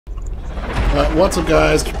What's up,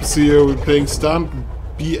 guys? See you. We're playing Stunt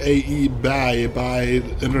BAE by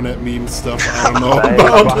internet meme stuff. I don't know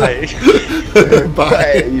about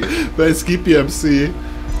by Skippy MC,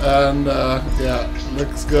 and yeah,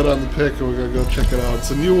 looks good on the pick. We're gonna go check it out.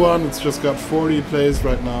 It's a new one. It's just got 40 plays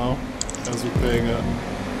right now as we're playing it.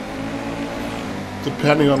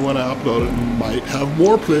 Depending on when I upload it, might have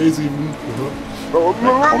more plays even.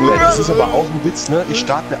 Das ist aber auch ein Witz, ne? Ich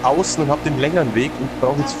starte außen und hab den längeren Weg und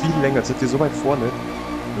brauche jetzt viel länger. Jetzt seid ihr so weit vorne.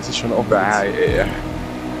 Das ist schon auch ein Witz.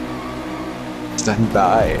 Stand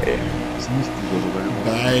by. Das ist nicht so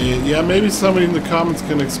weit. Yeah, maybe somebody in the comments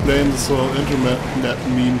can explain this whole internet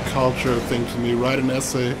meme culture thing to me. Write an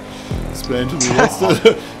essay, explain to me what's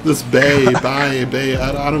this BAE.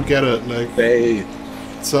 I don't get it. Like, BAE.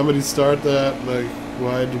 Somebody start that. Like,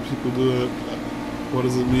 why do people do it? What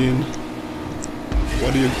does it mean?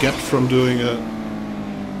 What do you get from doing it?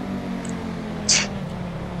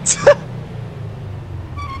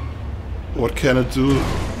 What can it do?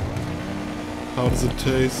 How does it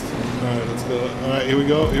taste? Alright, let's go. Alright, here we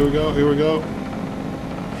go, here we go, here we go.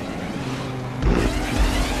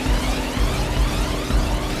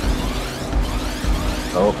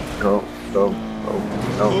 Go, go, go, go,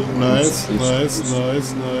 go. Oh, nice, nice.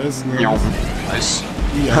 Nice.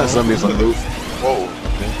 Yeah. Somebody's on the roof. Whoa.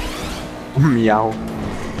 Meow.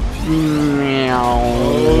 Meow.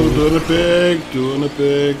 Oh, doing it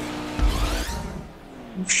big.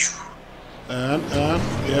 And,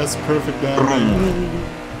 yes, perfect landing.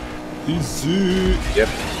 Easy. Yep,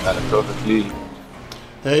 got it perfectly.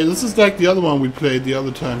 Hey, this is like the other one we played the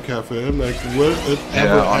other time, Cafe. Like, will it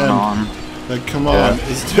ever end? Like, come on,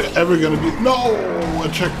 is there ever gonna be... No! A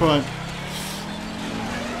checkpoint.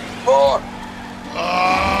 Oh!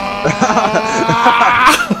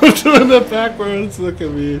 I'm doing that backwards, look at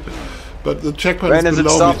me. But the checkpoint is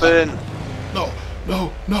below me. No.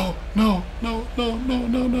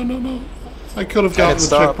 I could have gotten the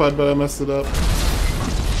checkpoint, but I messed it up.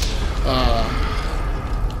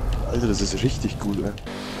 Alter, das ist richtig gut, ey.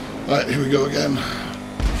 Alright, here we go again.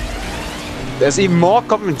 There's even more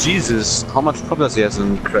coming. Jesus, how much progress he has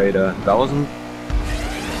in Crater? 1,000?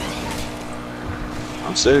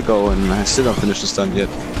 I'm still going. I still don't finish the stunt yet.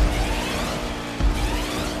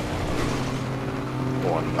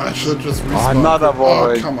 I should just respawn. Another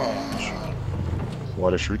void. Oh, come on.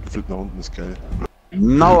 Boah, der Schwingenflip nach unten ist geil.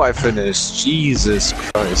 Now I finished. Jesus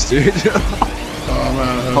Christ, dude. Oh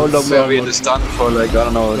man. How long were we in the stunt for? Like, I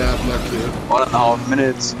don't know. 1.5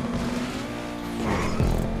 minutes.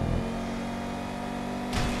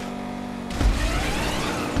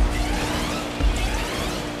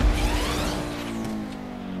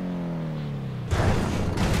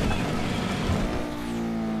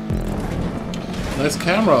 Nice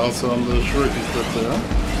camera also on the shuriken clip there.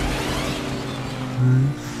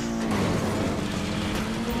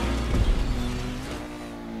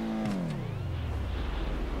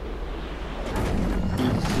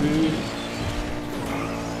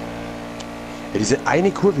 Ja, diese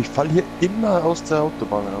eine Kurve, ich falle hier immer aus der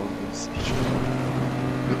Autobahn raus. Das ist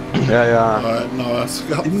echt Ja. Alright, no, that's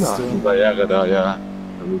got immer. Die Barriere da, ja.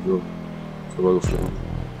 Da bin ich so drüber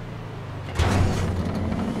geflogen.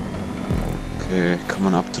 Okay, come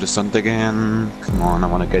on up to the stunt again. Come on, I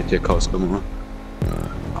wanna get you, Cosmo.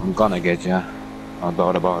 I'm gonna get you. No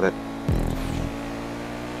doubt about it.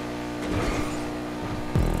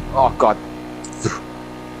 Oh God.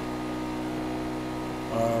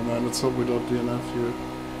 Man, let's hope we don't DNF here.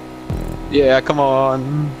 Yeah, come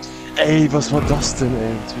on. Ey, was war das denn,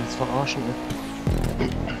 ey? Jetzt will ich verarschen, ey.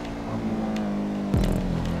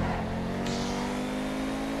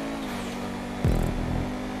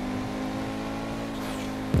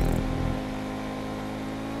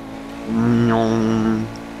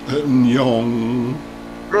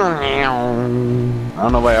 I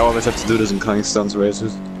don't know why I always have to do this in Cunning Stunt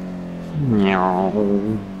Races.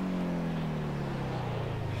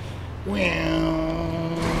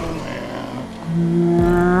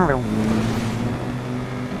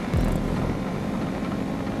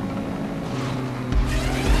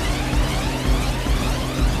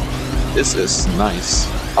 This is nice.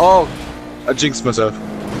 Oh! I jinxed myself.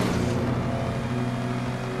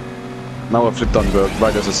 Now I flipped on work,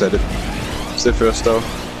 right as I said it. Still first though.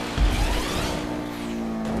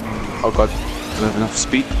 Oh God, do I have enough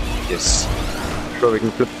speed? Yes. Sure we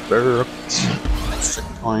can flip worked. Next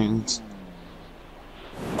checkpoint.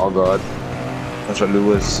 Oh God. Roger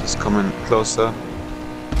Lewis is coming closer.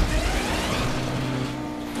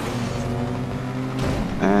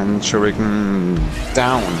 And Shuriken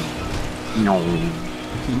down. No.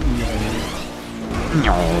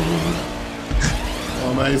 No.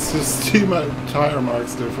 Oh man, it's just see my tire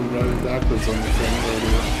marks there from driving backwards on the thing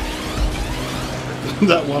earlier.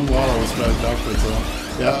 That one wall I was driving backwards on.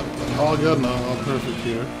 Yeah, all good now, all perfect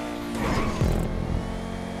here.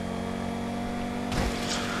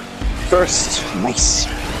 First, nice.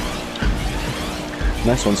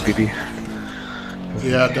 Nice one, Skippy.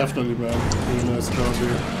 Yeah, definitely, man. Really nice job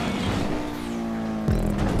here.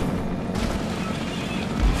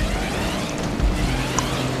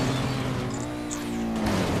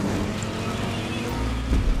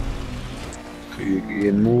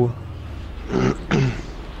 Again, move. Great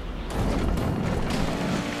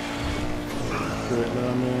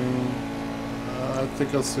landing. I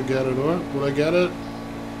think I'll still get it, or will I get it?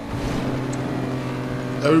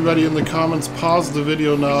 Everybody in the comments, pause the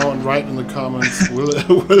video now and write in the comments,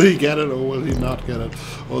 will he get it or will he not get it?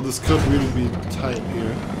 Oh, this could really be tight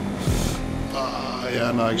here.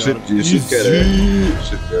 Yeah, no, I got it. You should get it. You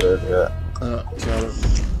should get it, yeah. Got it.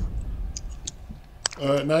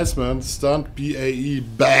 Alright, nice, man. Stunt, BAE,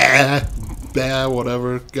 bah,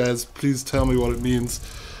 whatever. Guys, please tell me what it means.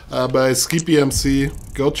 By Skippy MC.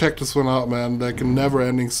 Go check this one out, man. Like a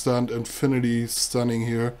never-ending stunt, infinity stunning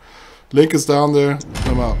here. Link is down there.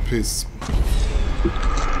 I'm out. Peace.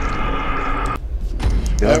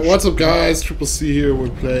 What's up, guys? Triple C here. We're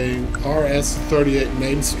playing RS38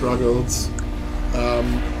 Main Struggles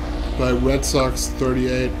by Red Sox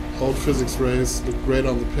 38. Old physics race. Looked great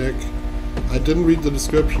on the pic. I didn't read the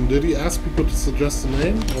description. Did he ask people to suggest a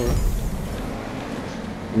name? Or?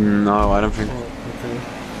 No, I don't think. Oh, okay.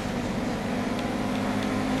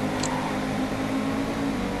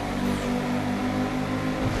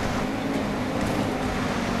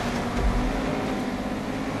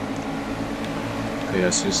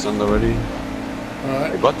 Yes, you stunned already.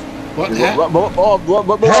 Alright. What? What?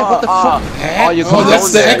 What the fuck? Oh,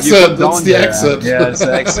 that's the exit. That's the exit. Yeah, that's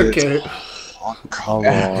the exit. Okay. Oh, come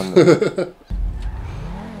on.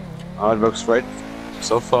 Oh, it works great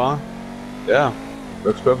so far. Yeah,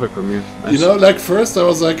 works perfect for me. Nice. You know, like first I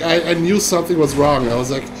was like, I knew something was wrong. I was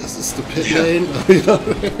like, is this the pit lane? You know?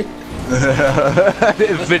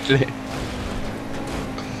 Literally.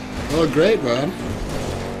 Oh, great, man.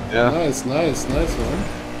 Yeah. Nice, man. Nice,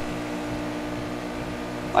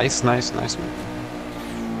 man.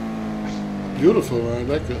 Beautiful, man. I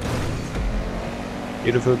like it.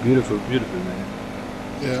 Beautiful, man.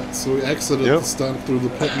 Yeah, so we exited the stunt through the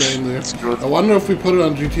pit lane there. I wonder if we put it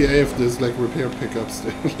on GTA if there's like repair pickups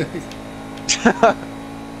there.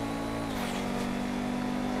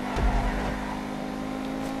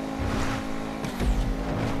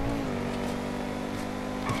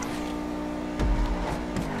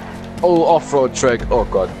 Oh, off-road track. Oh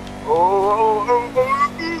god.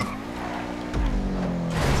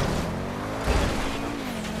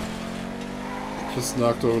 Just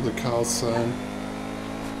knocked over the cow sign.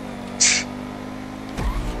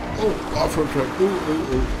 Oh, off-road track. Ooh.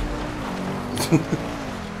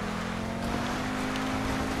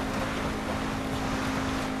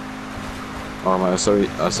 Oh my, sorry,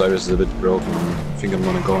 Cyrus is a bit broken. I think I'm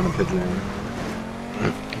gonna go on a pit lane.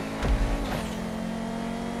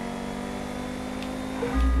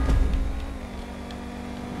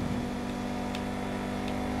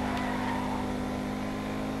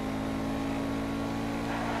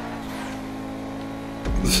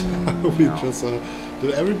 We just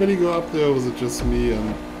did everybody go up there or was it just me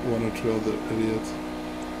and one or two other idiots?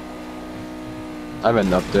 I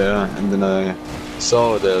went up there and then I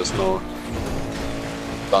saw there's no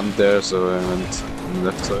stunt there, so I went on the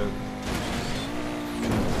left side.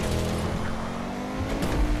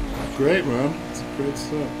 Great, man. It's a great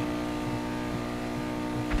stuff.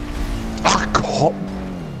 Ach komm!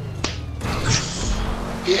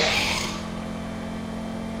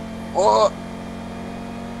 Oh!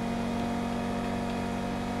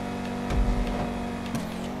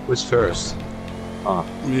 Who's first? Ah,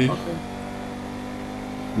 Me. okay.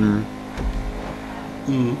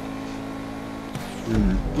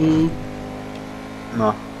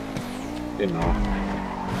 Na, genau.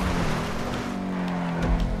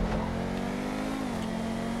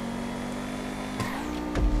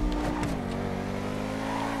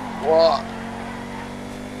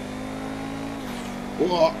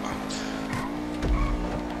 Whoa.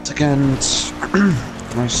 Second.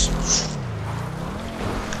 Nice.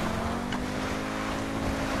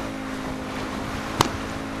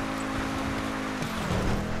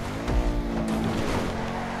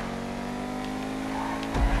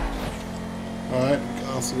 Alright,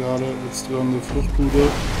 also got it. Let's do on the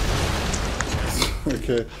Fluchtbude.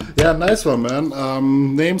 Okay. Yeah, nice one, man.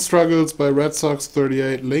 Name Struggles by Red Sox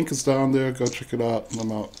 38. Link is down there. Go check it out.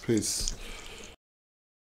 I'm out. Peace.